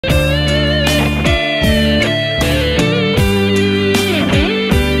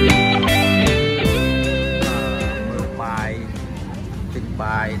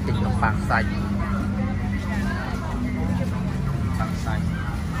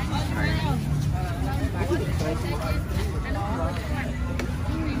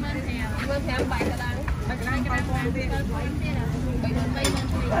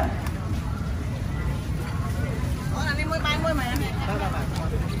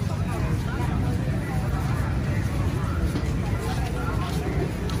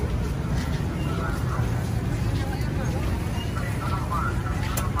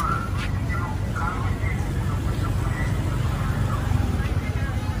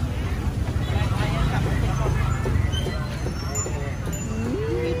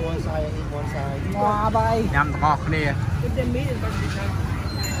bay nhằm ngọt nè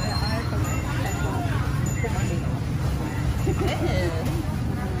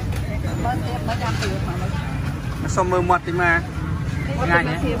xong mơ một tí mà ngay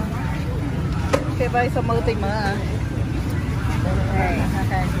nhé cái vây xong mơ tí mà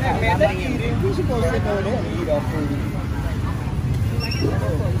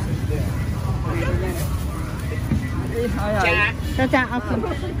cha học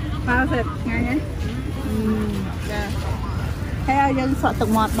bao thịt ngay nhé theo dân sợ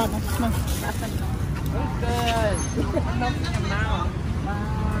từng một bận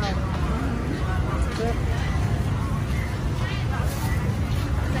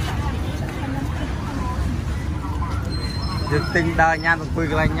được tinh đời nhang tụi quy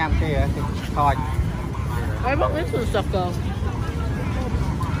cái nhang kia thôi ai bóc cái sườn sập cơ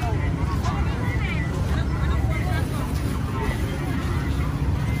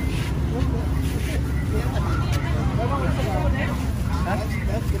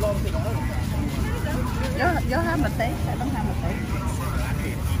Gió ham một tí, phải bắn ham một tí.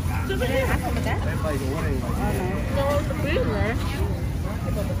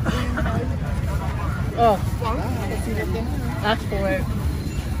 Oh, that's for it.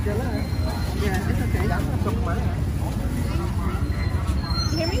 Yeah, it's okay.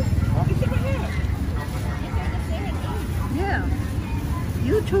 You hear me? You see my hair? Yeah.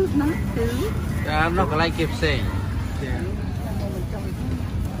 You choose not to. I'm not gonna keep saying. Yeah.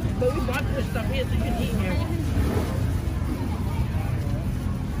 But we bought this stuff here so you can eat here.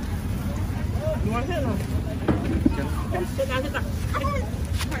 You want to sit on? Sit down, sit down.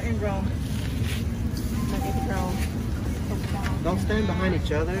 Not in row. Not in row. Don't stand behind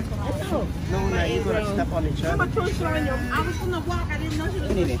each other. No, no, you're going to step on each other. I was going to walk. I didn't know she was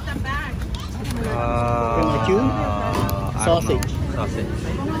going to step back. Sausage. Sausage.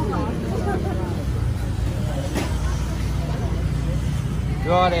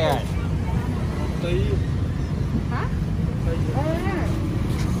 Go there. Hả?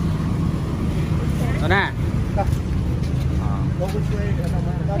 Đó nè. Go which way?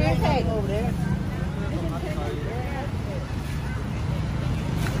 Here, Over there.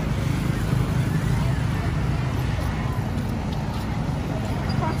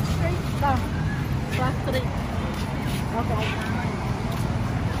 Cross the street. Go. Cross the street. Okay.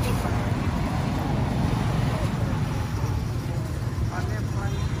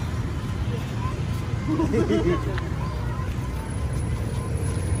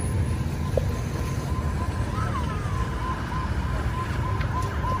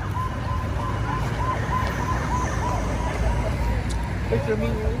 Picture me.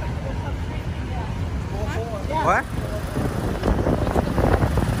 What?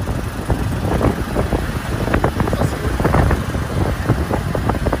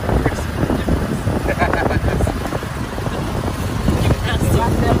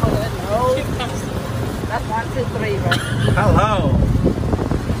 That's 1, 2, 3, right? Hello.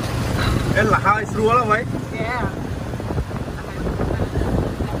 Đây là hai xua lắm vậy? Yeah.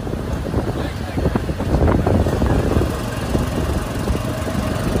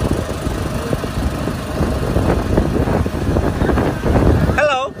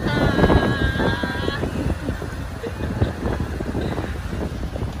 Hello.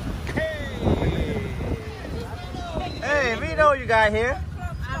 Hey, we know you guys here.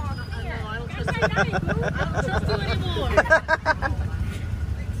 I don't trust you anymore.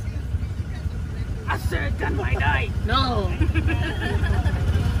 I said gun my day. No.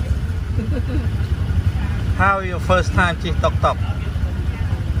 How your first time to talk?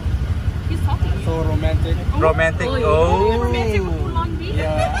 He's talking. So romantic. Romantic. Oh. Romantic with Long Beach.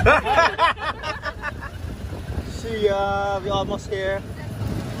 Yeah. See, we almost here.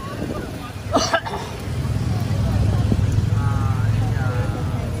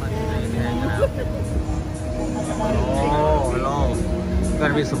 Oh, hello. You're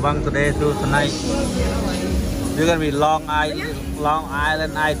gonna be Subang today too tonight. You're gonna be Long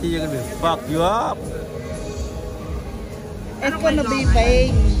Island IT. You're gonna be fuck you up. It's gonna be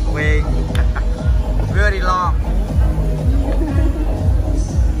vague. Wait. Very long.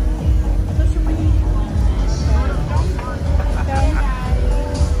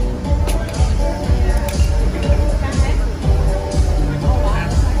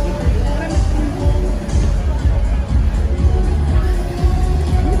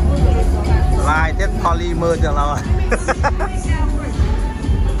 พอลีเมอร์จากเราอะ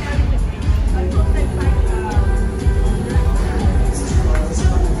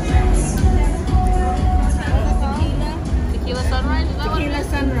Tequila sunrise? Is that what it is?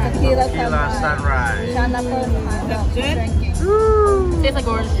 Sunrise. Tequila sunrise. That's good. Tastes like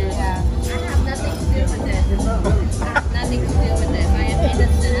orange juice. Yeah. I have nothing to do with this. Nothing to do with this. I am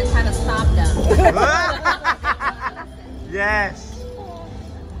innocent and trying to stop them. Yes.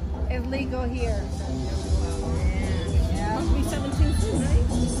 It's legal here. Must be 17 soon, right?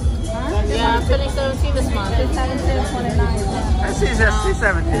 Yeah, I'm turning 17 this month. 1729. I see it's just It's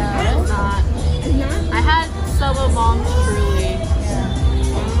not. It's not? I had some of mom's truly. Yeah.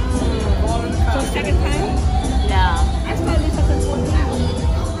 So second time